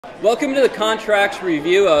Welcome to the Contracts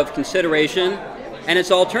Review of Consideration and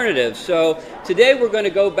its alternatives. So today we're going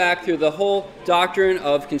to go back through the whole doctrine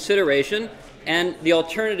of consideration and the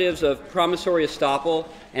alternatives of promissory estoppel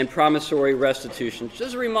and promissory restitution. Just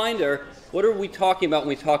as a reminder, what are we talking about when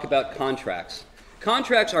we talk about contracts?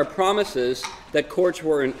 Contracts are promises that courts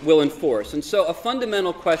will enforce. And so a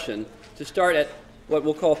fundamental question to start at what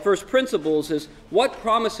we'll call first principles is, what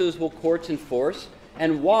promises will courts enforce,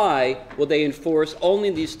 and why will they enforce only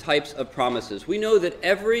these types of promises? We know that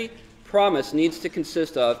every promise needs to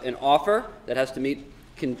consist of an offer that has to meet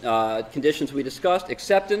conditions we discussed,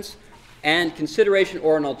 acceptance, and consideration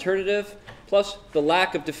or an alternative, plus the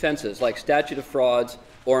lack of defenses like statute of frauds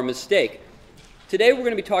or a mistake. Today we're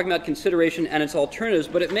going to be talking about consideration and its alternatives,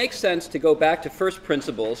 but it makes sense to go back to first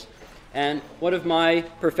principles. And one of my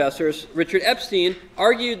professors, Richard Epstein,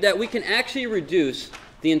 argued that we can actually reduce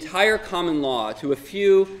the entire common law to a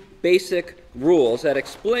few basic rules that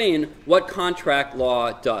explain what contract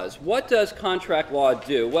law does. What does contract law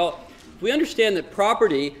do? Well, we understand that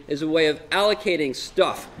property is a way of allocating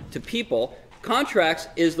stuff to people. Contracts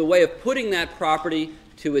is the way of putting that property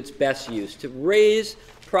to its best use, to raise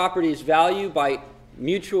property's value by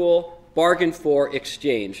mutual bargain for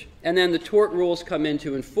exchange. And then the tort rules come in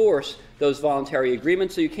to enforce those voluntary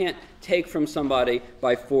agreements, so you can't take from somebody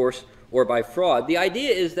by force or by fraud. The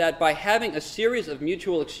idea is that by having a series of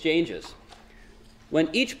mutual exchanges, when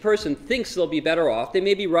each person thinks they'll be better off, they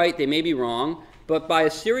may be right, they may be wrong, but by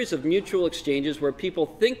a series of mutual exchanges where people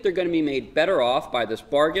think they're going to be made better off by this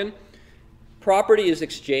bargain, property is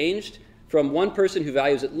exchanged from one person who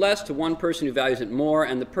values it less to one person who values it more,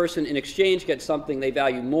 and the person in exchange gets something they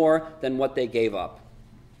value more than what they gave up.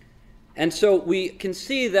 And so we can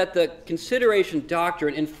see that the consideration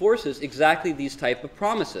doctrine enforces exactly these type of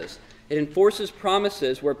promises. It enforces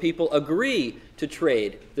promises where people agree to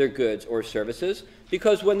trade their goods or services,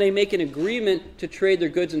 because when they make an agreement to trade their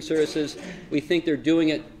goods and services, we think they're doing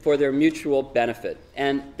it for their mutual benefit.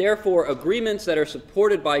 And therefore, agreements that are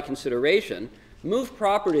supported by consideration move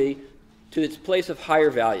property to its place of higher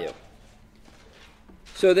value.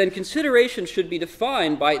 So then consideration should be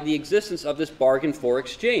defined by the existence of this bargain for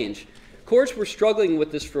exchange. Courts were struggling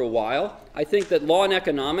with this for a while. I think that law and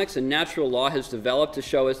economics and natural law has developed to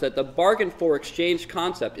show us that the bargain for exchange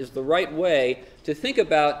concept is the right way to think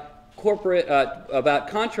about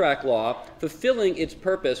contract law fulfilling its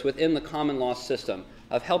purpose within the common law system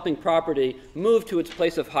of helping property move to its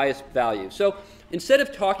place of highest value. So instead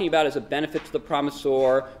of talking about it as a benefit to the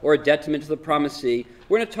promisor or a detriment to the promisee,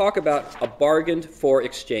 we're going to talk about a bargain for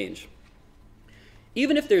exchange.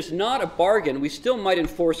 Even if there's not a bargain, we still might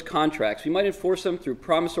enforce contracts. We might enforce them through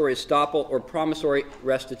promissory estoppel or promissory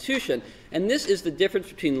restitution. And this is the difference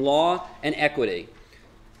between law and equity.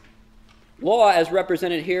 Law, as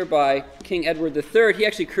represented here by King Edward III, he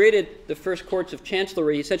actually created the first courts of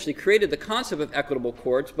chancellery. He essentially created the concept of equitable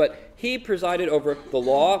courts, but he presided over the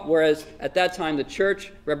law, whereas at that time the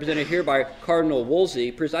church, represented here by Cardinal Wolsey,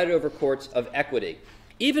 presided over courts of equity.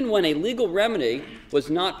 Even when a legal remedy was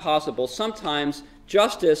not possible, sometimes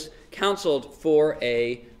justice counseled for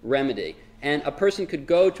a remedy. And a person could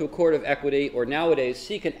go to a court of equity or nowadays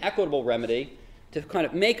seek an equitable remedy to kind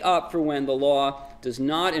of make up for when the law does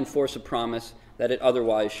not enforce a promise that it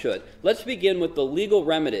otherwise should. Let's begin with the legal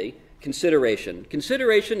remedy, consideration.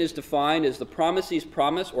 Consideration is defined as the promisee's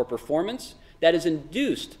promise or performance that is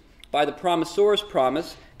induced by the promisor's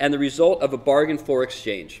promise and the result of a bargain for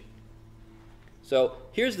exchange. So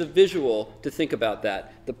here's the visual to think about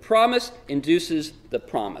that. The promise induces the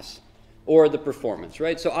promise or the performance,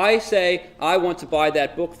 right? So I say, I want to buy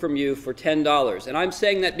that book from you for $10. And I'm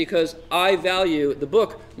saying that because I value the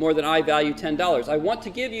book more than I value $10. I want to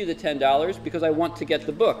give you the $10 because I want to get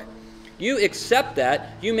the book. You accept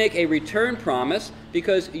that. You make a return promise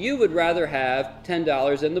because you would rather have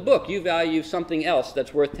 $10 than the book. You value something else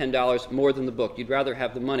that's worth $10 more than the book. You'd rather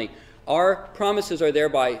have the money. Our promises are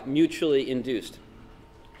thereby mutually induced.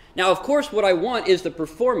 Now, of course, what I want is the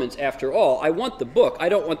performance after all. I want the book. I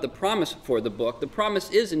don't want the promise for the book. The promise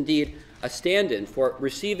is indeed a stand-in for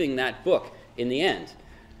receiving that book in the end.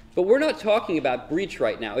 But we're not talking about breach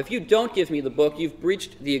right now. If you don't give me the book, you've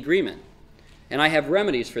breached the agreement. And I have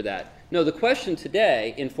remedies for that. No, the question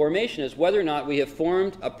today in formation is whether or not we have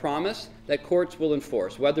formed a promise that courts will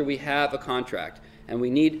enforce, whether we have a contract. And we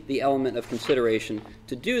need the element of consideration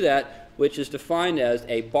to do that, which is defined as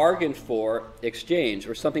a bargain for exchange,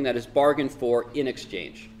 or something that is bargained for in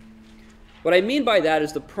exchange. What I mean by that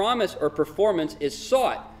is the promise or performance is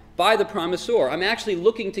sought by the promisor. I'm actually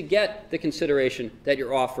looking to get the consideration that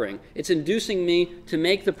you're offering. It's inducing me to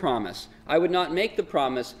make the promise. I would not make the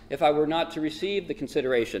promise if I were not to receive the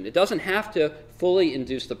consideration. It doesn't have to fully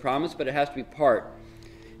induce the promise, but it has to be part.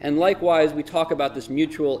 And likewise, we talk about this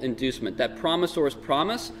mutual inducement. That promisor's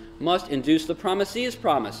promise must induce the promisee's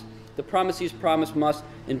promise. The promisee's promise must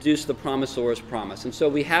induce the promisor's promise. And so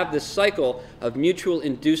we have this cycle of mutual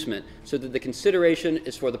inducement so that the consideration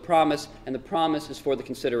is for the promise and the promise is for the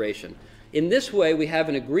consideration. In this way, we have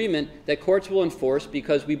an agreement that courts will enforce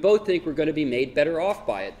because we both think we're going to be made better off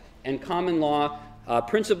by it. And common law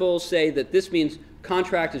principles say that this means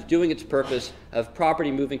contract is doing its purpose of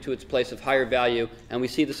property moving to its place of higher value, and we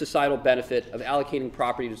see the societal benefit of allocating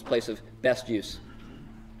property to its place of best use.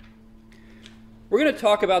 We're going to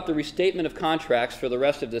talk about the restatement of contracts for the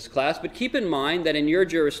rest of this class, but keep in mind that in your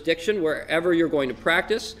jurisdiction, wherever you're going to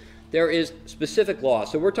practice, there is specific law.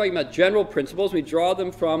 So we're talking about general principles. We draw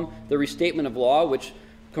them from the restatement of law, which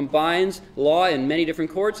combines law in many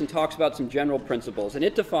different courts and talks about some general principles. And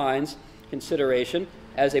it defines consideration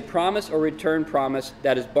as a promise or return promise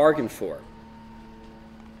that is bargained for.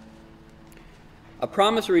 A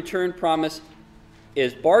promise or return promise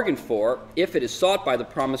is bargained for if it is sought by the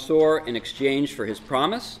promisor in exchange for his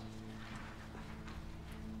promise,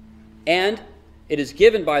 and it is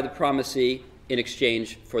given by the promisee in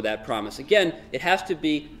exchange for that promise. Again, it has to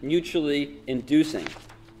be mutually inducing.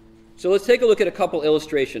 So let's take a look at a couple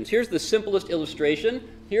illustrations. Here's the simplest illustration.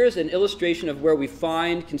 Here's an illustration of where we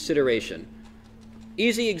find consideration.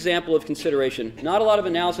 Easy example of consideration. Not a lot of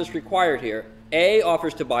analysis required here. A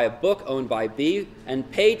offers to buy a book owned by B and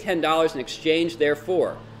pay $10 in exchange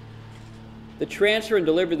therefor. The transfer and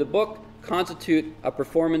delivery of the book constitute a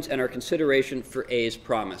performance and are consideration for A's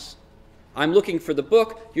promise. I'm looking for the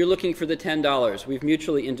book, you're looking for the $10. We've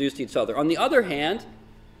mutually induced each other. On the other hand,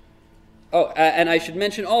 and I should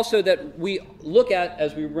mention also that we look at,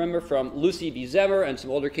 as we remember from Lucy v. Zemmer and some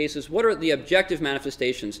older cases, what are the objective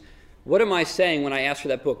manifestations? What am I saying when I ask for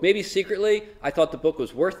that book? Maybe secretly I thought the book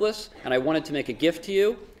was worthless and I wanted to make a gift to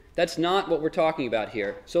you. That's not what we're talking about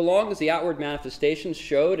here. So long as the outward manifestations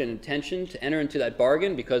showed an intention to enter into that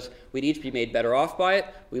bargain because we'd each be made better off by it,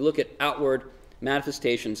 we look at outward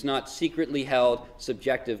manifestations, not secretly held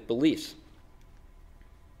subjective beliefs.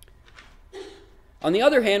 On the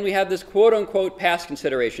other hand, we have this quote-unquote past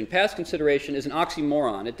consideration. Past consideration is an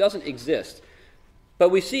oxymoron. It doesn't exist. But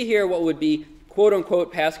we see here what would be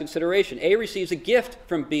quote-unquote past consideration. A receives a gift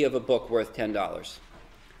from B of a book worth $10.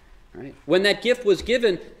 Right? When that gift was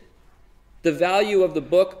given, the value of the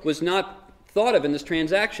book was not thought of in this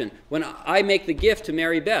transaction. When I make the gift to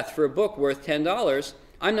Mary Beth for a book worth $10,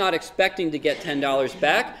 I'm not expecting to get $10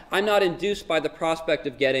 back. I'm not induced by the prospect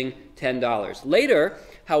of getting $10. Later,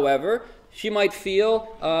 however, she might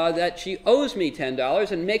feel that she owes me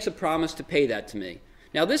 $10 and makes a promise to pay that to me.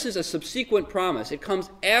 Now, this is a subsequent promise. It comes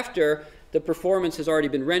after the performance has already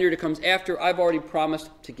been rendered. It comes after I've already promised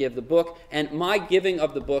to give the book, and my giving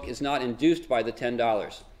of the book is not induced by the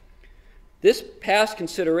 $10. This past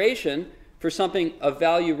consideration for something of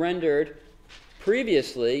value rendered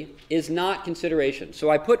previously is not consideration. So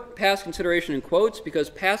I put past consideration in quotes because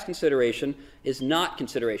past consideration is not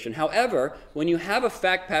consideration. However, when you have a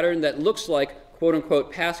fact pattern that looks like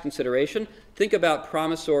quote-unquote past consideration, think about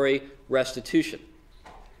promissory restitution.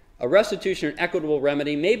 A restitution or equitable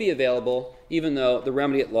remedy may be available even though the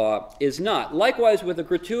remedy at law is not. Likewise with a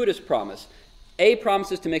gratuitous promise. A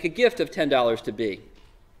promises to make a gift of $10 to B.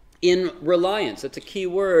 In reliance, that's a key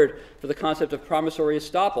word for the concept of promissory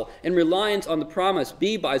estoppel. In reliance on the promise,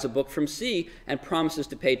 B buys a book from C and promises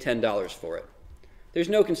to pay $10 for it. There's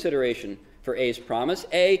no consideration for A's promise.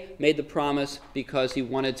 A made the promise because he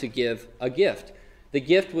wanted to give a gift. The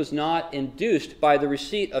gift was not induced by the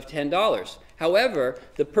receipt of $10. However,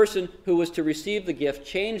 the person who was to receive the gift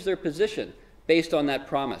changed their position based on that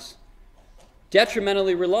promise.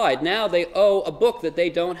 Detrimentally relied. Now they owe a book that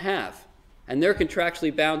they don't have, and they're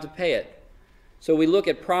contractually bound to pay it. So we look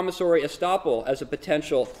at promissory estoppel as a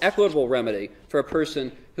potential equitable remedy for a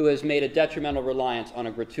person who has made a detrimental reliance on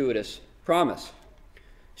a gratuitous promise.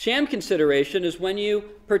 Sham consideration is when you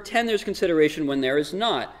pretend there's consideration when there is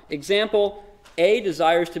not. Example, A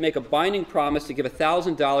desires to make a binding promise to give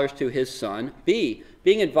 $1,000 to his son. B,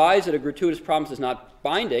 being advised that a gratuitous promise is not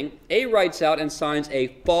binding, A writes out and signs a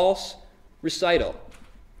false recital.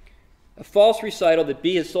 A false recital that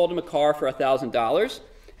B has sold him a car for $1,000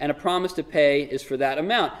 and a promise to pay is for that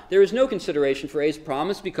amount. There is no consideration for A's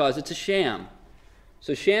promise because it's a sham.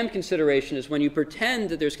 So sham consideration is when you pretend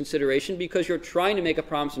that there's consideration because you're trying to make a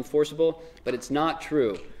promise enforceable, but it's not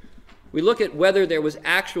true. We look at whether there was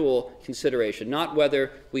actual consideration, not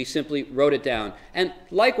whether we simply wrote it down. And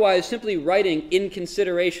likewise, simply writing "in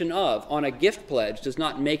consideration of" on a gift pledge does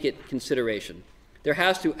not make it consideration. There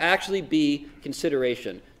has to actually be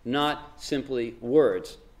consideration, not simply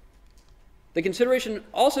words. The consideration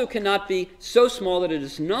also cannot be so small that it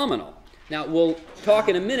is nominal. Now, we'll talk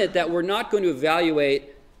in a minute that we're not going to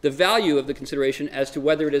evaluate the value of the consideration as to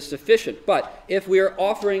whether it is sufficient. But if we are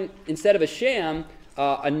offering, instead of a sham,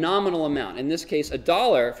 a nominal amount, in this case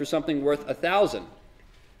 $1 for something worth 1,000,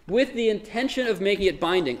 with the intention of making it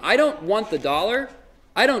binding. I don't want the dollar.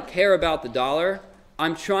 I don't care about the dollar.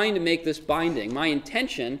 I'm trying to make this binding. My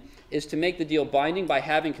intention is to make the deal binding by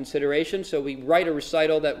having consideration, so we write a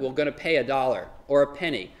recital that we're going to pay $1 or a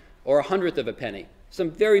penny or a hundredth of a penny, some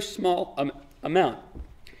very small amount.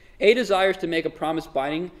 A desires to make a promise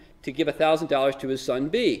binding to give $1,000 to his son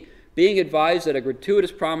B. Being advised that a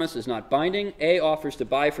gratuitous promise is not binding, A offers to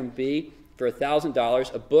buy from B for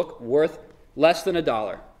 $1,000 a book worth less than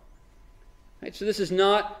 $1. Right, so this is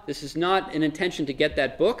not an intention to get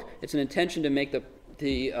that book. It's an intention to make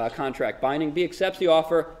the contract binding. B accepts the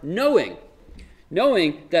offer knowing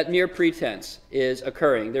that mere pretense is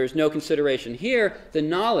occurring. There is no consideration. Here, the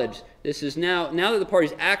knowledge, this is now that the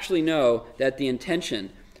parties actually know that the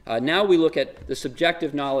intention, now we look at the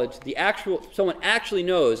subjective knowledge, someone actually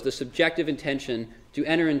knows the subjective intention to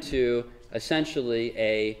enter into essentially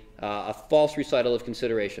a false recital of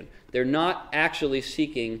consideration. They're not actually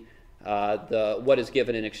seeking what is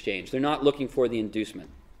given in exchange. They're not looking for the inducement.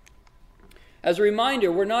 As a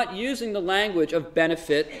reminder, we're not using the language of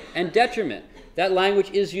benefit and detriment. That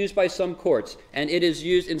language is used by some courts, and it is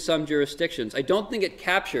used in some jurisdictions. I don't think it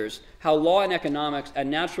captures how law and economics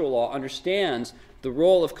and natural law understands the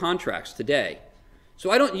role of contracts today.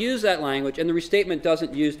 So I don't use that language, and the restatement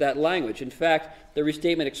doesn't use that language. In fact, the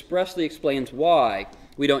restatement expressly explains why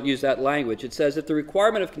we don't use that language. It says if the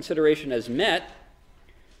requirement of consideration is met,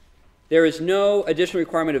 there is no additional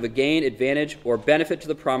requirement of a gain, advantage, or benefit to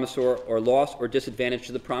the promisor, or loss or disadvantage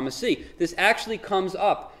to the promisee. This actually comes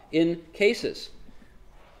up in cases.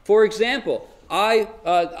 For example,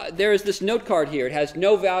 there is this note card here. It has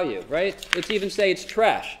no value, right? Let's even say it's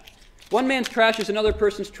trash. One man's trash is another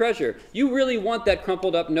person's treasure. You really want that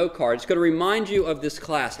crumpled up note card. It's going to remind you of this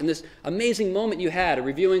class and this amazing moment you had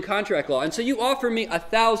reviewing contract law. And so you offer me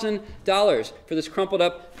 $1,000 for this crumpled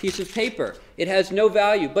up piece of paper. It has no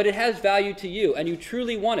value, but it has value to you, and you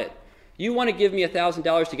truly want it. You want to give me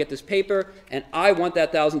 $1,000 to get this paper, and I want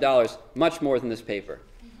that $1,000 much more than this paper.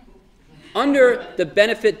 Under the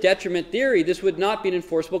benefit-detriment theory, this would not be an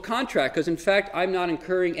enforceable contract because, in fact, I'm not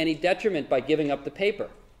incurring any detriment by giving up the paper.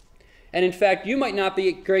 And in fact, you might not be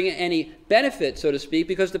incurring any benefit, so to speak,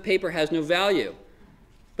 because the paper has no value.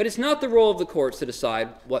 But it's not the role of the courts to decide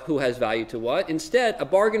who has value to what. Instead, a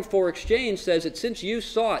bargain for exchange says that since you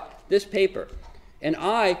sought this paper and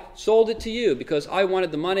I sold it to you because I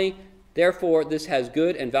wanted the money, therefore this has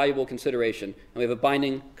good and valuable consideration. And we have a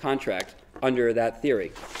binding contract under that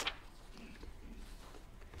theory.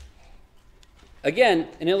 Again,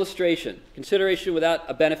 an illustration. Consideration without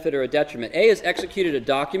a benefit or a detriment. A has executed a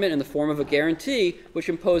document in the form of a guarantee which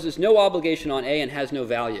imposes no obligation on A and has no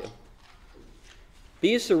value.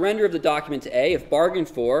 B's surrender of the document to A, if bargained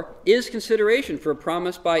for, is consideration for a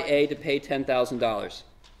promise by A to pay $10,000.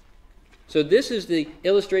 So this is the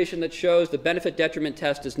illustration that shows the benefit-detriment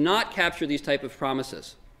test does not capture these type of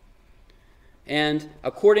promises. And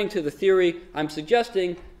according to the theory, I'm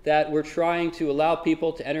suggesting that we're trying to allow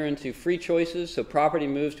people to enter into free choices, so property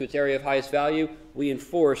moves to its area of highest value. We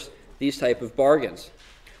enforce these type of bargains.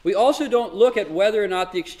 We also don't look at whether or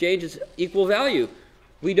not the exchange is equal value.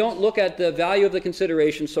 We don't look at the value of the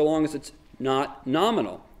consideration so long as it's not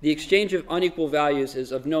nominal. The exchange of unequal values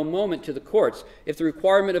is of no moment to the courts. If the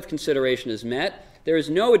requirement of consideration is met, there is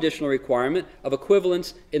no additional requirement of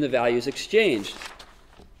equivalence in the values exchanged.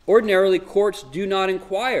 Ordinarily, courts do not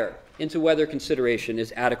inquire into whether consideration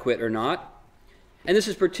is adequate or not. And this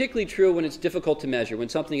is particularly true when it's difficult to measure, when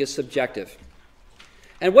something is subjective.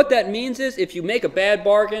 And what that means is if you make a bad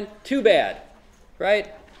bargain, too bad,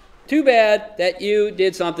 right? Too bad that you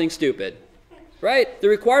did something stupid, right? The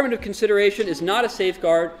requirement of consideration is not a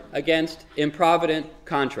safeguard against improvident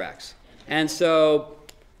contracts. And so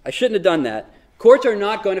I shouldn't have done that. Courts are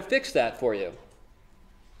not going to fix that for you.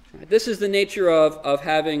 This is the nature of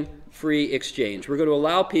having free exchange. We're going to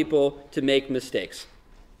allow people to make mistakes.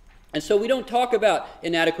 And so we don't talk about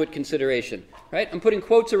inadequate consideration, right? I'm putting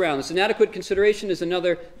quotes around this. Inadequate consideration is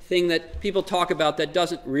another thing that people talk about that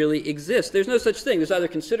doesn't really exist. There's no such thing. There's either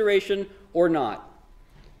consideration or not.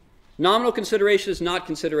 Nominal consideration is not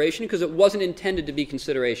consideration because it wasn't intended to be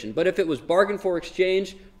consideration. But if it was bargained for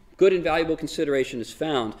exchange, good and valuable consideration is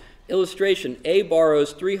found. Illustration, A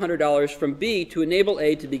borrows $300 from B to enable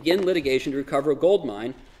A to begin litigation to recover a gold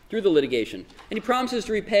mine through the litigation. And he promises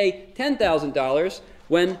to repay $10,000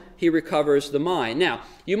 when he recovers the mine. Now,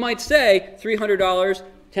 you might say $300,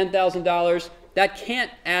 $10,000, that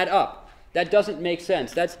can't add up. That doesn't make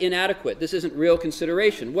sense. That's inadequate. This isn't real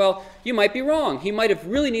consideration. Well, you might be wrong. He might have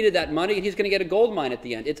really needed that money, and he's going to get a gold mine at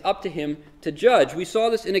the end. It's up to him to judge. We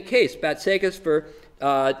saw this in a case, Batsekas for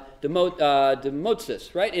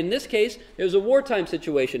Demotsis, right? In this case, there was a wartime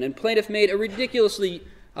situation, and plaintiff made a ridiculously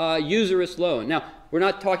usurious loan. Now, we're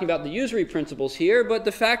not talking about the usury principles here, but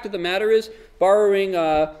the fact of the matter is borrowing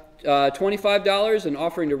 $25 and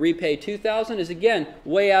offering to repay $2,000 is, again,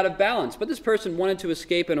 way out of balance. But this person wanted to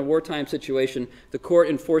escape in a wartime situation. The court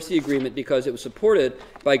enforced the agreement because it was supported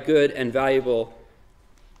by good and valuable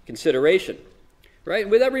consideration. Right?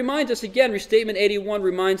 Well, that reminds us, again, Restatement 81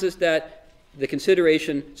 reminds us that the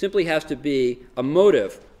consideration simply has to be a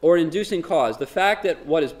motive or an inducing cause. The fact that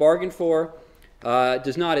what is bargained for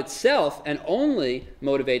does not itself and only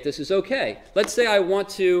motivate this is okay. Let's say I want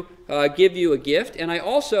to give you a gift, and I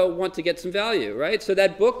also want to get some value, right? So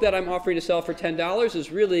that book that I'm offering to sell for $10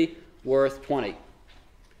 is really worth $20.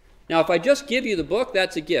 Now, if I just give you the book,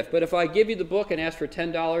 that's a gift. But if I give you the book and ask for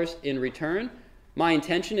 $10 in return, my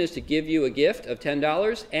intention is to give you a gift of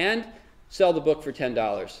 $10 and sell the book for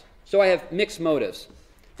 $10. So I have mixed motives.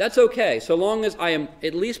 That's okay, so long as I am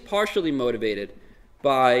at least partially motivated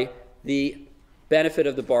by the benefit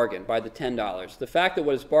of the bargain, by the $10. The fact that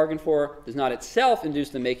what is bargained for does not itself induce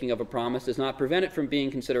the making of a promise, does not prevent it from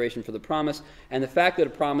being consideration for the promise, and the fact that a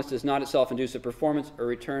promise does not itself induce a performance or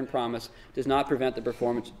return promise does not prevent the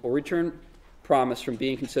performance or return promise from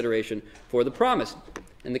being consideration for the promise.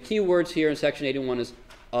 And the key words here in Section 81 is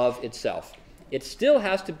of itself. It still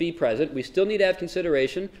has to be present. We still need to have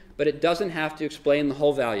consideration, but it doesn't have to explain the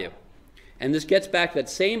whole value. And this gets back to that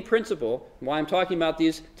same principle, why I'm talking about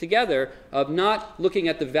these together, of not looking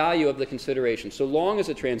at the value of the consideration. So long as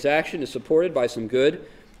a transaction is supported by some good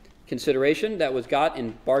consideration that was got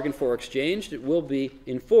in bargain for exchanged, it will be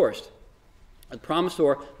enforced. The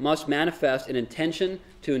promisor must manifest an intention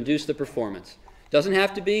to induce the performance. Doesn't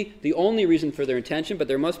have to be the only reason for their intention, but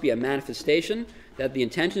there must be a manifestation that the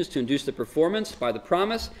intention is to induce the performance by the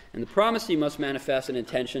promise, and the promisee must manifest an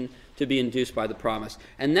intention to be induced by the promise.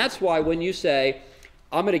 And that's why when you say,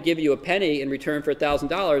 I'm going to give you a penny in return for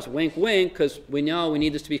 $1,000, wink, wink, because we know we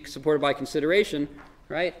need this to be supported by consideration,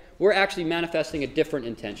 right? We're actually manifesting a different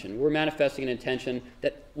intention. We're manifesting an intention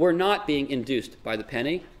that we're not being induced by the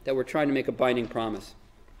penny, that we're trying to make a binding promise.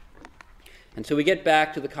 And so we get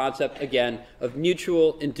back to the concept, again, of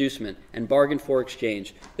mutual inducement and bargain for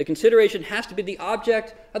exchange. The consideration has to be the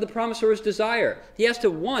object of the promisor's desire. He has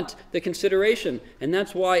to want the consideration, and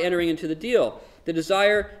that's why entering into the deal. The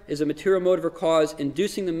desire is a material motive or cause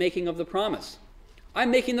inducing the making of the promise.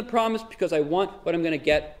 I'm making the promise because I want what I'm going to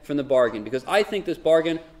get from the bargain, because I think this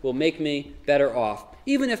bargain will make me better off,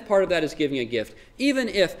 even if part of that is giving a gift, even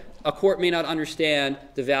if a court may not understand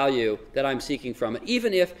the value that I'm seeking from it,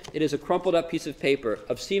 even if it is a crumpled up piece of paper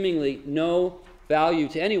of seemingly no value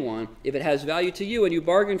to anyone. If it has value to you and you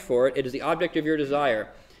bargained for it, it is the object of your desire,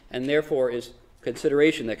 and therefore is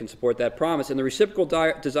consideration that can support that promise. And the reciprocal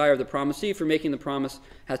desire of the promisee for making the promise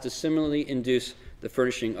has to similarly induce the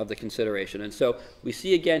furnishing of the consideration. And so we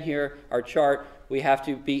see again here our chart. We have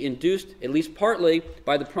to be induced at least partly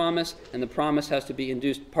by the promise, and the promise has to be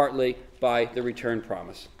induced partly by the return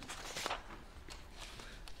promise.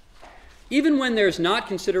 Even when there's not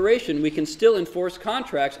consideration, we can still enforce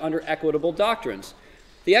contracts under equitable doctrines.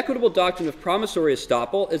 The equitable doctrine of promissory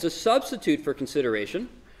estoppel is a substitute for consideration,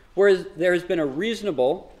 whereas there has been a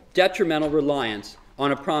reasonable, detrimental reliance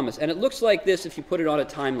on a promise. And it looks like this if you put it on a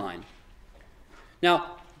timeline.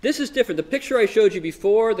 Now, this is different. The picture I showed you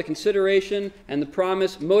before, the consideration and the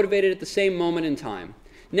promise, motivated at the same moment in time.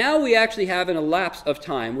 Now we actually have an elapse of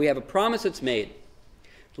time. We have a promise that's made.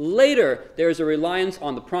 Later, there is a reliance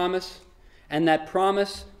on the promise, and that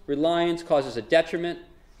promise reliance causes a detriment.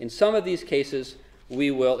 In some of these cases,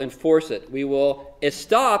 we will enforce it. We will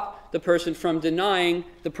stop the person from denying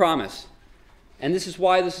the promise. And this is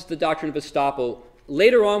why this is the doctrine of estoppel.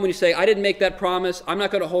 Later on, when you say, I didn't make that promise, I'm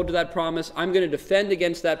not going to hold to that promise, I'm going to defend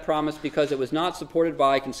against that promise because it was not supported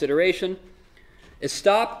by consideration,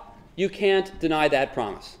 stop, you can't deny that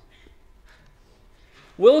promise.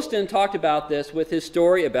 Williston talked about this with his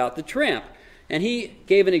story about the tramp. And he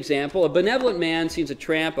gave an example. A benevolent man sees a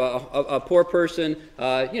tramp, a poor person.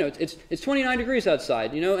 It's 29 degrees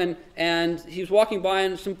outside, and he's walking by,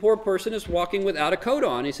 and some poor person is walking without a coat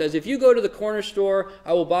on. He says, if you go to the corner store,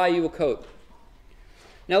 I will buy you a coat.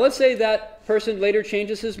 Now let's say that person later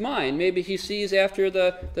changes his mind. Maybe he sees after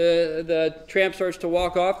the tramp starts to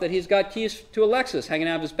walk off that he's got keys to a Lexus hanging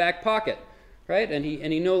out of his back pocket, right? And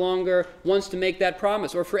he no longer wants to make that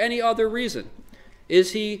promise, or for any other reason.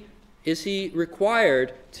 Is he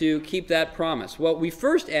required to keep that promise? Well, we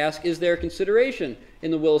first ask, is there consideration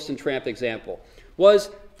in the Williston tramp example? Was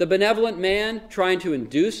the benevolent man trying to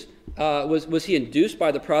induce, was he induced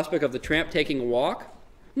by the prospect of the tramp taking a walk?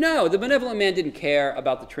 No, the benevolent man didn't care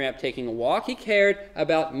about the tramp taking a walk. He cared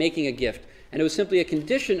about making a gift. And it was simply a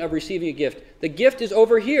condition of receiving a gift. The gift is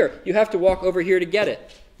over here. You have to walk over here to get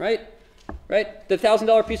it, right? Right? The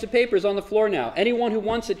 $1,000 piece of paper is on the floor now. Anyone who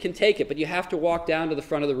wants it can take it, but you have to walk down to the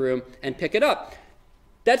front of the room and pick it up.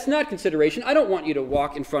 That's not consideration. I don't want you to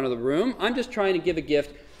walk in front of the room. I'm just trying to give a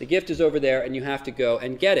gift. The gift is over there, and you have to go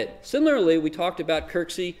and get it. Similarly, we talked about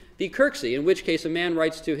Kirksey v. Kirksey, in which case a man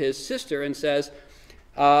writes to his sister and says,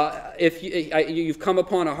 if you've come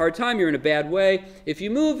upon a hard time, you're in a bad way, if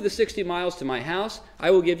you move the 60 miles to my house,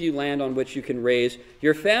 I will give you land on which you can raise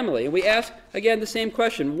your family. And we ask, again, the same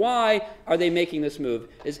question. Why are they making this move?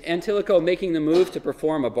 Is Antiloco making the move to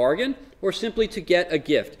perform a bargain, or simply to get a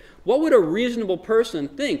gift? What would a reasonable person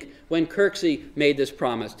think when Kirksey made this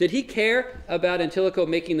promise? Did he care about Antiloco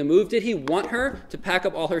making the move? Did he want her to pack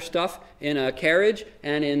up all her stuff in a carriage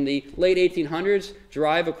and in the late 1800s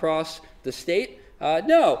drive across the state?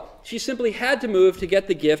 No, she simply had to move to get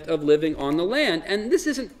the gift of living on the land. And this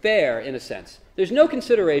isn't fair, in a sense. There's no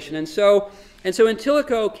consideration, and so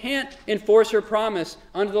Antiloco can't enforce her promise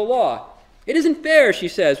under the law. It isn't fair, she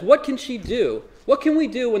says. What can she do? What can we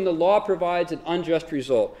do when the law provides an unjust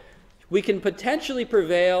result? We can potentially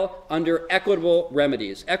prevail under equitable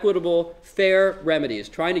remedies, equitable, fair remedies,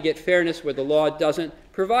 trying to get fairness where the law doesn't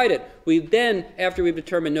provide it. We then, after we've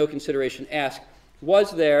determined no consideration, ask,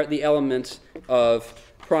 was there the elements of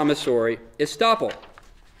promissory estoppel?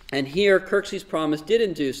 And here, Kirksey's promise did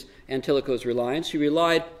induce Antiloco's reliance. She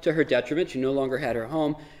relied to her detriment. She no longer had her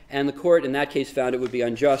home, and the court in that case found it would be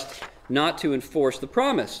unjust not to enforce the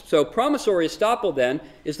promise. So promissory estoppel, then,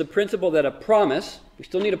 is the principle that a promise, we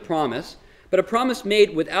still need a promise, but a promise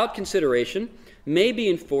made without consideration may be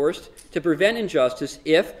enforced to prevent injustice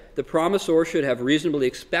if the promisor should have reasonably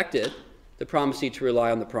expected the promisee to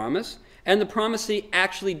rely on the promise, and the promisee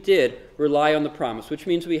actually did rely on the promise, which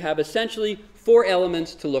means we have essentially four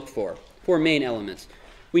elements to look for, four main elements.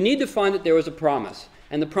 We need to find that there was a promise,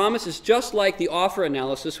 and the promise is just like the offer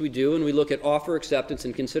analysis we do when we look at offer, acceptance,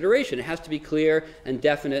 and consideration. It has to be clear and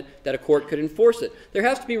definite that a court could enforce it. There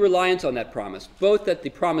has to be reliance on that promise, both that the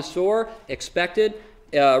promisor expected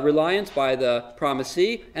reliance by the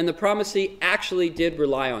promisee, and the promisee actually did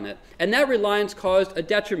rely on it. And that reliance caused a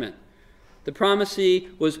detriment. The promisee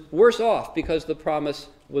was worse off because the promise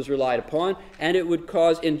was relied upon, and it would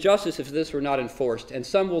cause injustice if this were not enforced. And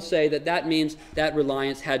some will say that that means that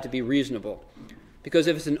reliance had to be reasonable. Because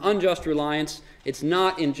if it's an unjust reliance, it's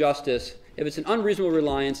not injustice. If it's an unreasonable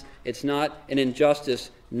reliance, it's not an injustice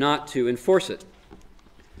not to enforce it.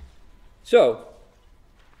 So,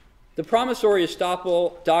 the promissory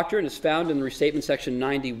estoppel doctrine is found in the Restatement Section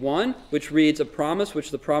 91, which reads, a promise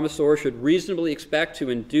which the promisor should reasonably expect to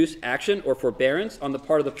induce action or forbearance on the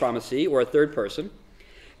part of the promisee or a third person,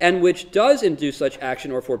 and which does induce such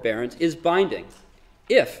action or forbearance, is binding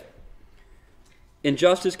if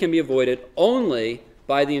injustice can be avoided only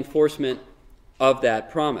by the enforcement of that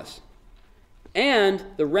promise, and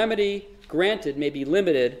the remedy granted may be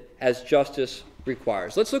limited as justice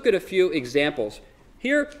requires. Let's look at a few examples.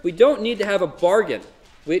 Here, we don't need to have a bargain.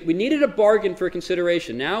 We needed a bargain for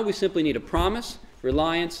consideration. Now we simply need a promise,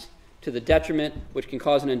 reliance to the detriment, which can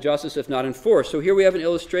cause an injustice if not enforced. So here we have an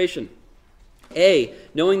illustration. A,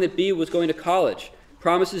 knowing that B was going to college,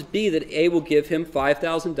 promises B that A will give him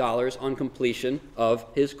 $5,000 on completion of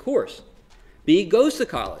his course. B goes to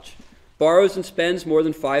college, borrows and spends more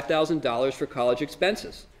than $5,000 for college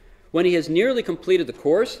expenses. When he has nearly completed the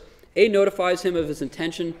course, A notifies him of his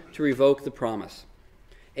intention to revoke the promise.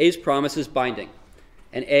 A's promise is binding,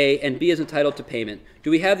 and B is entitled to payment. Do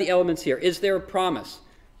we have the elements here? Is there a promise?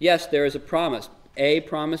 Yes, there is a promise. A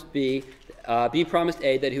promised B promised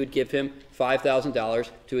A that he would give him $5,000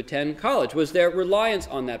 to attend college. Was there reliance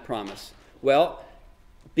on that promise? Well,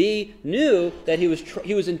 B knew that he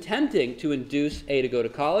was intending to induce A to go to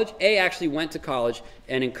college. A actually went to college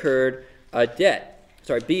and incurred a debt.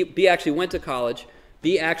 B actually went to college.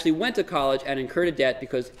 B actually went to college and incurred a debt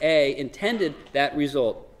because A intended that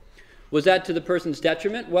result. Was that to the person's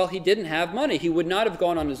detriment? Well, he didn't have money. He would not have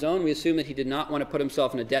gone on his own. We assume that he did not want to put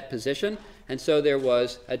himself in a debt position, and so there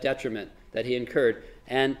was a detriment that he incurred.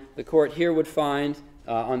 And the court here would find,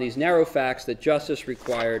 on these narrow facts, that justice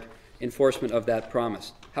required enforcement of that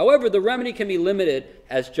promise. However, the remedy can be limited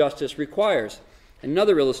as justice requires.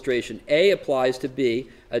 Another illustration, A applies to B,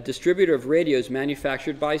 a distributor of radios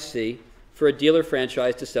manufactured by C, for a dealer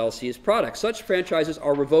franchise to sell C's products. Such franchises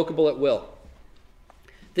are revocable at will.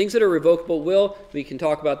 Things that are revocable at will, we can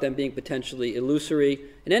talk about them being potentially illusory.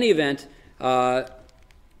 In any event, the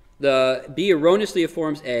B erroneously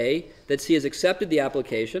informs A that C has accepted the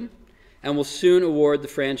application and will soon award the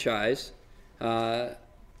franchise, that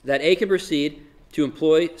A can proceed to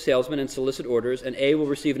employ salesmen and solicit orders, and A will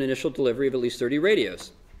receive an initial delivery of at least 30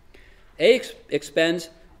 radios. A expends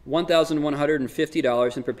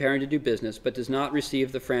 $1,150 in preparing to do business, but does not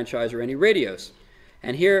receive the franchise or any radios.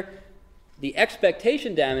 And here, the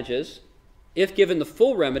expectation damages, if given the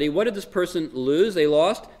full remedy, what did this person lose? They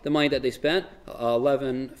lost the money that they spent,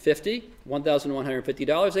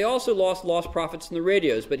 $1,150. They also lost profits in the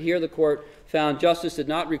radios, but here the court found justice did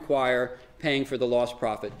not require paying for the lost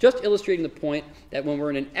profit. Just illustrating the point that when we're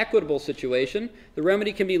in an equitable situation, the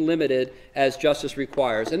remedy can be limited as justice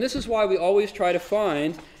requires. And this is why we always try to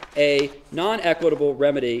find a non-equitable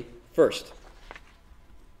remedy first.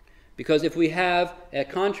 Because if we have a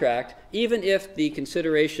contract, even if the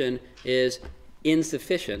consideration is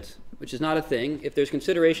insufficient, which is not a thing, if there's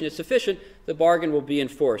consideration is sufficient, the bargain will be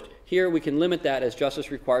enforced. Here we can limit that as justice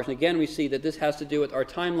requires. And again, we see that this has to do with our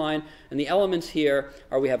timeline. And the elements here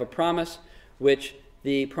are we have a promise which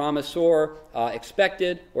the promisor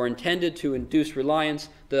expected or intended to induce reliance.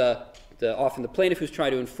 Often the plaintiff who's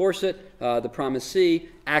trying to enforce it, the promisee,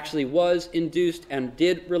 actually was induced and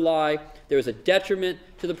did rely. There was a detriment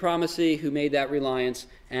to the promisee who made that reliance,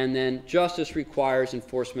 and then justice requires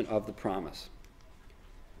enforcement of the promise.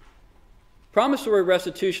 Promissory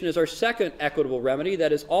restitution is our second equitable remedy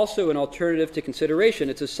that is also an alternative to consideration.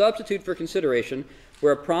 It's a substitute for consideration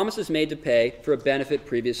where a promise is made to pay for a benefit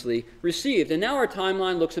previously received. And now our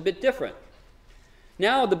timeline looks a bit different.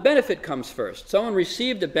 Now the benefit comes first. Someone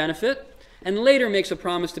received a benefit and later makes a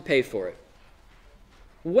promise to pay for it.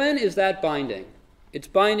 When is that binding? It's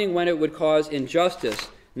binding when it would cause injustice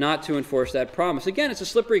not to enforce that promise. Again, it's a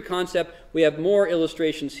slippery concept. We have more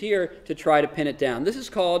illustrations here to try to pin it down. This is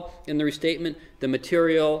called, in the restatement, the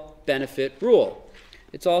material benefit rule.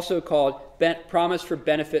 It's also called promise for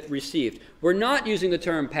benefit received. We're not using the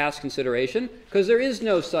term past consideration because there is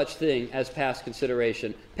no such thing as past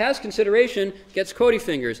consideration. Past consideration gets Cody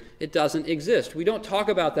fingers. It doesn't exist. We don't talk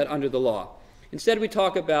about that under the law. Instead, we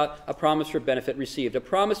talk about a promise for benefit received, a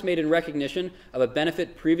promise made in recognition of a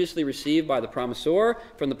benefit previously received by the promisor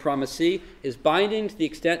from the promisee is binding to the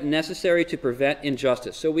extent necessary to prevent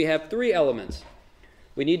injustice. So we have three elements.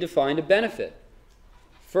 We need to find a benefit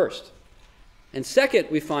first. And second,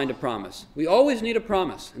 we find a promise. We always need a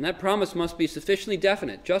promise, and that promise must be sufficiently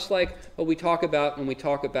definite, just like what we talk about when we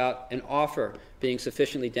talk about an offer being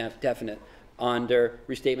sufficiently definite under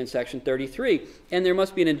Restatement Section 33. And there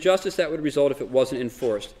must be an injustice that would result if it wasn't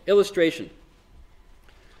enforced. Illustration.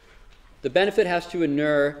 The benefit has to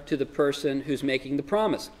inure to the person who's making the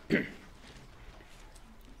promise.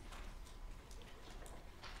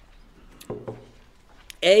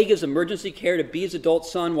 A gives emergency care to B's adult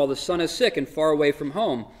son while the son is sick and far away from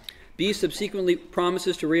home. B subsequently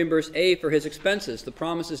promises to reimburse A for his expenses. The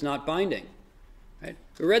promise is not binding. Right?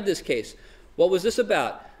 We read this case. What was this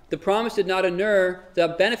about? The promise did not inure, the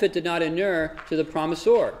benefit did not inure to the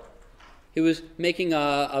promisor. He was making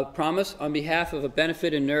a promise on behalf of a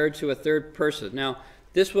benefit inured to a third person. Now,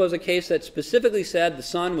 this was a case that specifically said the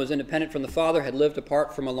son was independent from the father, had lived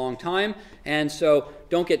apart from a long time, and so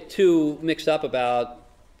don't get too mixed up about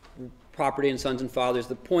property and sons and fathers.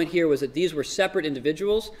 The point here was that these were separate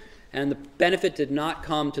individuals, and the benefit did not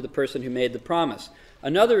come to the person who made the promise.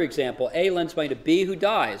 Another example, A lends money to B who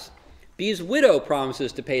dies. B's widow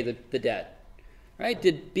promises to pay the debt. Right?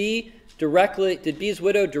 Did B's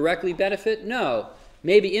widow directly benefit? No.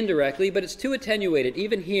 Maybe indirectly, but it's too attenuated.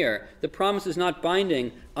 Even here, the promise is not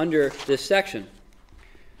binding under this section.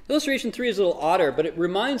 Illustration 3 is a little odder, but it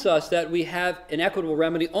reminds us that we have an equitable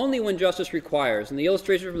remedy only when justice requires. And the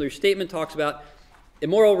illustration from the restatement talks about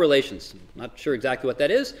immoral relations. I'm not sure exactly what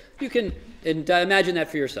that is. You can imagine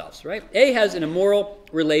that for yourselves, right? A has an immoral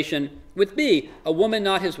relation with B, a woman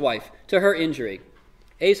not his wife, to her injury.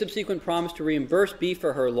 A's subsequent promise to reimburse B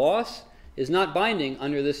for her loss is not binding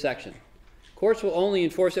under this section. Courts will only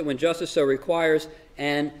enforce it when justice so requires,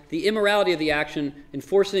 and the immorality of the action,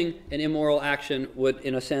 enforcing an immoral action, would,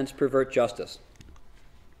 in a sense, pervert justice.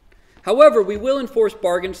 However, we will enforce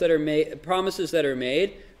bargains that are made, promises that are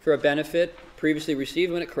made for a benefit previously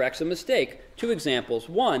received when it corrects a mistake. Two examples.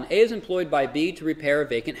 One, A is employed by B to repair a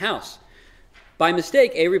vacant house. By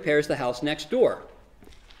mistake, A repairs the house next door.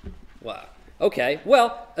 Wow. Okay,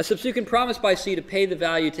 well, a subsequent promise by C to pay the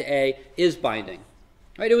value to A is binding.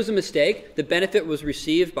 Right, it was a mistake. The benefit was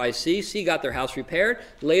received by C. C got their house repaired,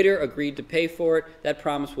 later agreed to pay for it. That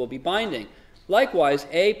promise will be binding. Likewise,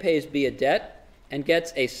 A pays B a debt and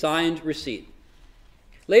gets a signed receipt.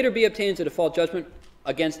 Later, B obtains a default judgment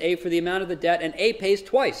against A for the amount of the debt, and A pays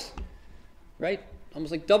twice. Right?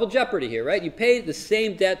 Almost like double jeopardy here, right? You pay the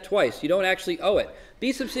same debt twice. You don't actually owe it.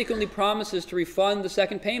 B subsequently promises to refund the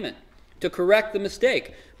second payment, to correct the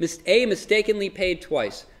mistake. A mistakenly paid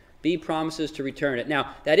twice. B promises to return it.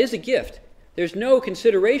 Now, that is a gift. There's no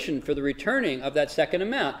consideration for the returning of that second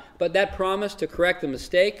amount, but that promise to correct the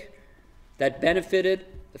mistake that benefited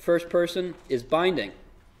the first person is binding.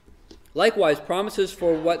 Likewise, promises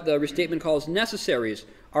for what the restatement calls necessaries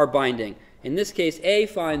are binding. In this case, A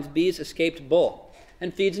finds B's escaped bull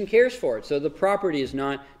and feeds and cares for it, so the property is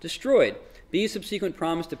not destroyed. B's subsequent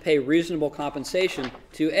promise to pay reasonable compensation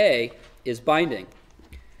to A is binding.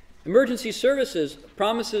 Emergency services,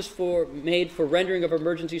 promises made for rendering of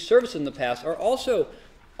emergency service in the past are also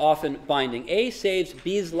often binding. A saves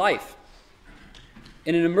B's life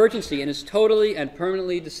in an emergency and is totally and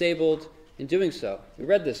permanently disabled in doing so. We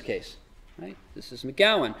read this case, right? This is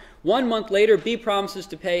McGowan. 1 month later, B promises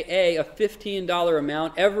to pay A $15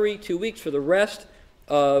 amount every 2 weeks for the rest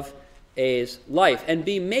of A's life, and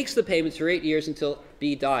B makes the payments for 8 years until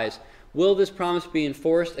B dies. Will this promise be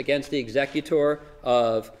enforced against the executor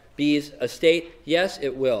of B's estate? Yes,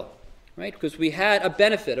 it will, right? Because we had a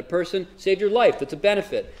benefit. A person saved your life. That's a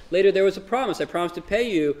benefit. Later, there was a promise. I promised to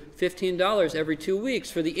pay you $15 every 2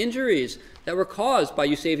 weeks for the injuries that were caused by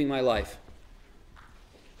you saving my life.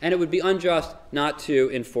 And it would be unjust not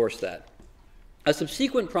to enforce that. A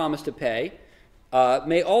subsequent promise to pay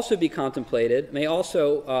may also be contemplated, may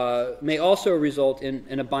also result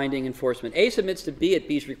in a binding enforcement. A submits to B at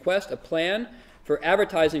B's request a plan for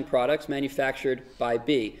advertising products manufactured by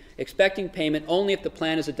B, expecting payment only if the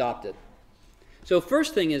plan is adopted. So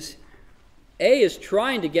first thing is, A is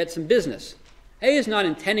trying to get some business. A is not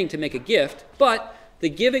intending to make a gift, but the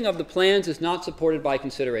giving of the plans is not supported by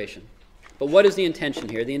consideration. But what is the intention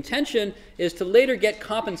here? The intention is to later get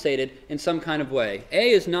compensated in some kind of way. A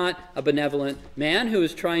is not a benevolent man who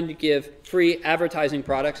is trying to give free advertising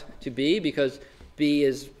products to B because B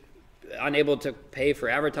is unable to pay for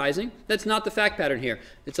advertising. That's not the fact pattern here.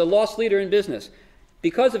 It's a lost leader in business.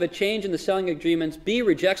 Because of a change in the selling agreements, B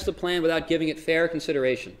rejects the plan without giving it fair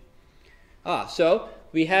consideration. So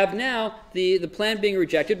we have now the plan being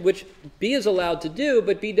rejected, which B is allowed to do,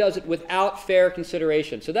 but B does it without fair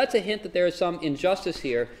consideration. So that's a hint that there is some injustice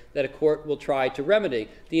here that a court will try to remedy.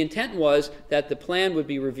 The intent was that the plan would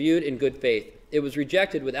be reviewed in good faith. It was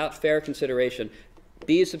rejected without fair consideration.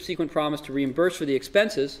 B's subsequent promise to reimburse for the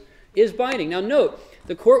expenses is binding. Now note,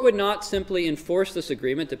 the court would not simply enforce this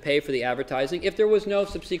agreement to pay for the advertising if there was no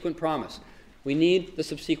subsequent promise. We need the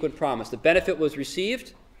subsequent promise. The benefit was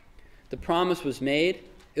received. The promise was made.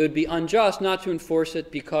 It would be unjust not to enforce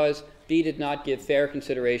it because B did not give fair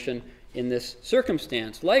consideration in this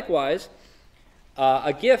circumstance. Likewise,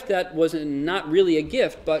 a gift that was not really a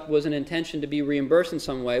gift but was an intention to be reimbursed in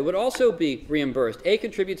some way would also be reimbursed. A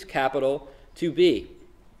contributes capital to B,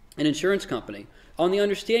 an insurance company, on the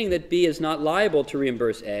understanding that B is not liable to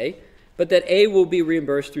reimburse A, but that A will be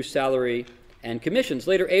reimbursed through salary and commissions.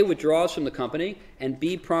 Later, A withdraws from the company, and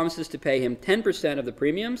B promises to pay him 10% of the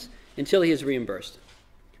premiums until he is reimbursed.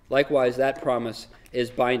 Likewise, that promise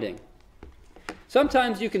is binding.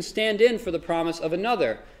 Sometimes you can stand in for the promise of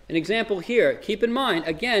another. An example here, keep in mind,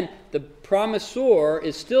 again, the promisor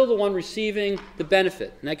is still the one receiving the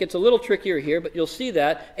benefit. And that gets a little trickier here, but you'll see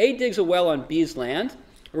that A digs a well on B's land.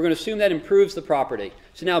 We're going to assume that improves the property.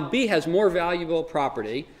 So now B has more valuable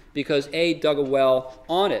property because A dug a well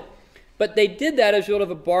on it. But they did that as a result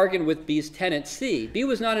of a bargain with B's tenant, C. B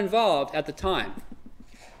was not involved at the time.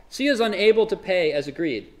 C is unable to pay as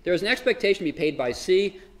agreed. There is an expectation to be paid by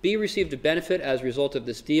C. B received a benefit as a result of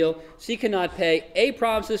this deal. C cannot pay. A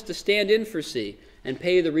promises to stand in for C and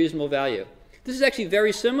pay the reasonable value. This is actually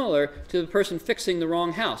very similar to the person fixing the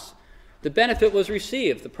wrong house. The benefit was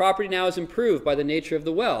received. The property now is improved by the nature of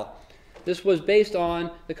the well. This was based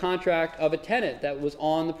on the contract of a tenant that was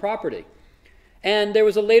on the property. And there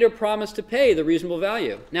was a later promise to pay the reasonable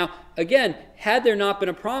value. Now, again, had there not been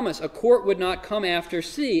a promise, a court would not come after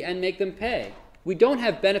C and make them pay. We don't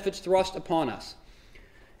have benefits thrust upon us.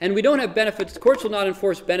 And we don't have benefits, courts will not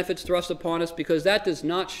enforce benefits thrust upon us because that does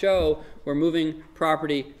not show we're moving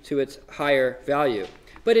property to its higher value.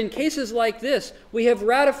 But in cases like this, we have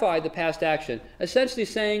ratified the past action, essentially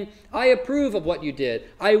saying, I approve of what you did.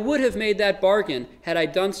 I would have made that bargain had I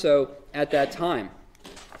done so at that time.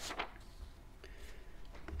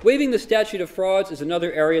 Waiving the statute of frauds is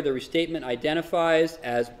another area the restatement identifies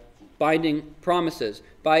as binding promises.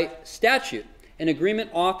 By statute, an agreement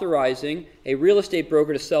authorizing a real estate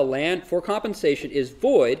broker to sell land for compensation is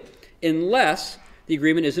void unless the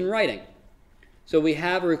agreement is in writing. So we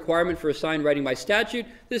have a requirement for assigned writing by statute.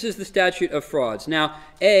 This is the statute of frauds. Now,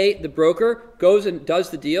 A, the broker goes and does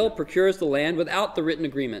the deal, procures the land without the written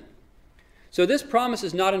agreement. So this promise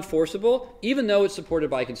is not enforceable, even though it's supported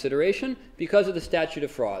by consideration, because of the statute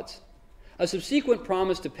of frauds. A subsequent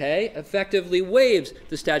promise to pay effectively waives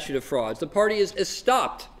the statute of frauds. The party is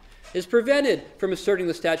stopped, is prevented from asserting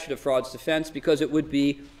the statute of frauds defense because it would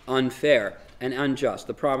be unfair and unjust.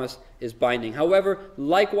 The promise is binding. However,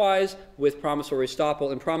 likewise with promissory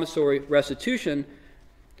estoppel and promissory restitution,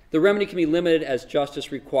 the remedy can be limited as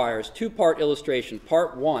justice requires. Two-part illustration.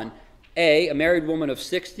 Part 1, a married woman of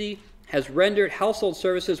 60 has rendered household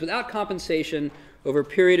services without compensation over a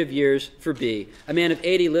period of years for B, a man of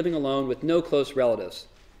 80 living alone with no close relatives.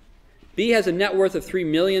 B has a net worth of $3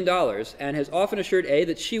 million and has often assured A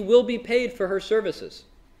that she will be paid for her services.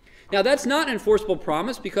 Now, that's not an enforceable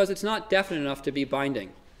promise because it's not definite enough to be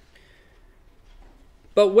binding.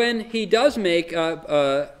 But when he does make,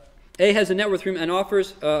 A has a net worth and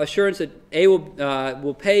offers assurance that A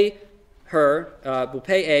will pay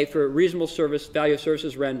A for reasonable service, value of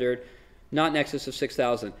services rendered, not in excess of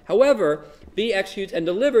 $6,000. However, B executes and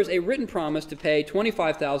delivers a written promise to pay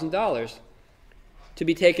 $25,000 to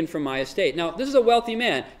be taken from my estate. Now, this is a wealthy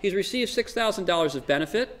man. He's received $6,000 of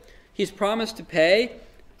benefit. He's promised to pay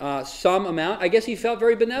some amount. I guess he felt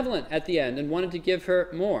very benevolent at the end and wanted to give her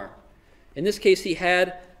more. In this case, he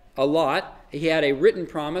had a lot. He had a written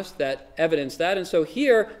promise that evidenced that, and so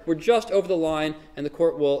here we're just over the line and the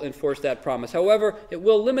court will enforce that promise. However, it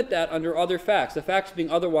will limit that under other facts. The facts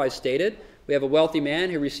being otherwise stated, we have a wealthy man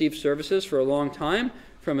who received services for a long time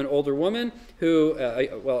from an older woman who,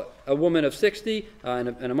 a woman of 60 and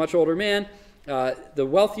a much older man. The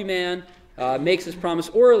wealthy man makes his promise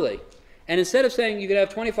orally, and instead of saying you could have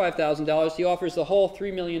 $25,000, he offers the whole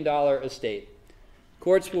 $3 million estate.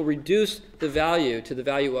 Courts will reduce the value to the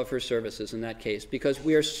value of her services in that case because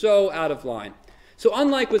we are so out of line. So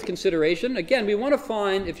unlike with consideration, again, we want to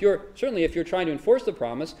find, if you're trying to enforce the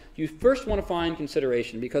promise, you first want to find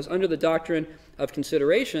consideration because under the doctrine of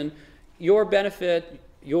consideration, your benefit,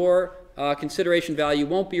 your consideration value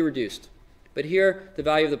won't be reduced. But here, the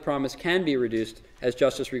value of the promise can be reduced as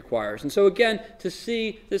justice requires. And so again, to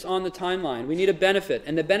see this on the timeline, we need a benefit,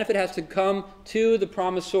 and the benefit has to come to the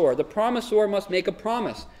promisor. The promisor must make a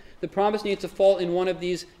promise. The promise needs to fall in one of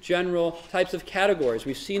these general types of categories.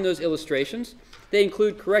 We've seen those illustrations. They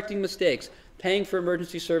include correcting mistakes, paying for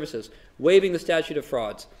emergency services, waiving the statute of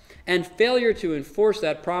frauds. And failure to enforce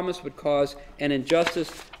that promise would cause an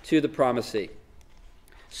injustice to the promisee.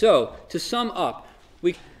 So, to sum up,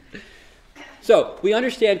 we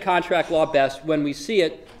understand contract law best when we see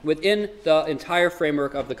it within the entire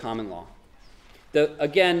framework of the common law.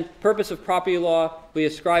 Again, purpose of property law, we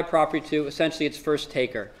ascribe property to essentially its first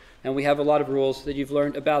taker. And we have a lot of rules that you've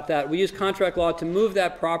learned about that. We use contract law to move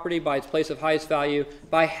that property by its place of highest value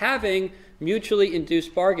by having mutually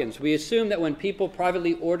induced bargains. We assume that when people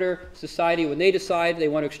privately order society, when they decide they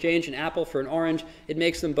want to exchange an apple for an orange, it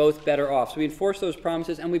makes them both better off. So we enforce those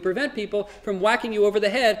promises and we prevent people from whacking you over the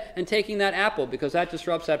head and taking that apple because that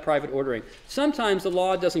disrupts that private ordering. Sometimes the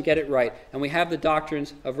law doesn't get it right and we have the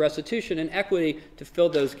doctrines of restitution and equity to fill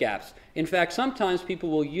those gaps. In fact, sometimes people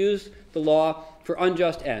will use the law for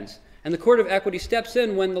unjust ends. And the court of equity steps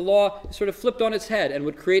in when the law is sort of flipped on its head and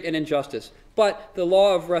would create an injustice. But the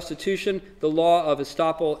law of restitution, the law of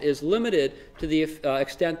estoppel, is limited to the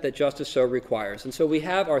extent that justice so requires. And so we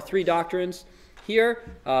have our three doctrines here.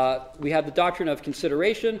 We have the doctrine of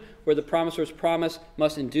consideration, where the promisor's promise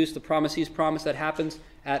must induce the promisee's promise that happens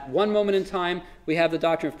at one moment in time. We have the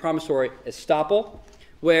doctrine of promissory estoppel,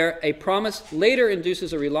 where a promise later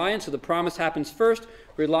induces a reliance, so the promise happens first,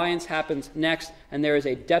 reliance happens next, and there is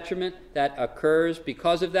a detriment that occurs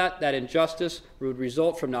because of that. That injustice would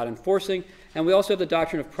result from not enforcing. And we also have the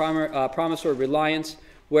doctrine of promissory reliance,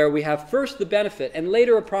 where we have first the benefit and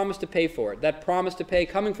later a promise to pay for it. That promise to pay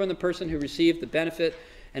coming from the person who received the benefit,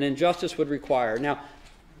 an injustice would require. Now,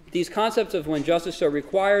 these concepts of when justice so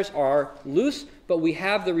requires are loose, but we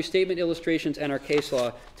have the restatement illustrations and our case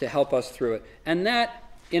law to help us through it. And that,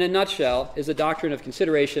 in a nutshell, is the doctrine of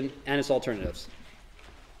consideration and its alternatives.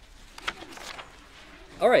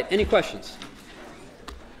 All right, any questions?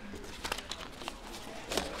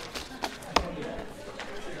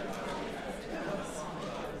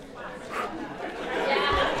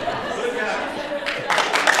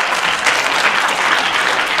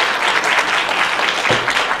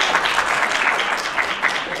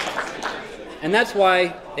 And that's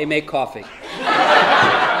why they make coffee.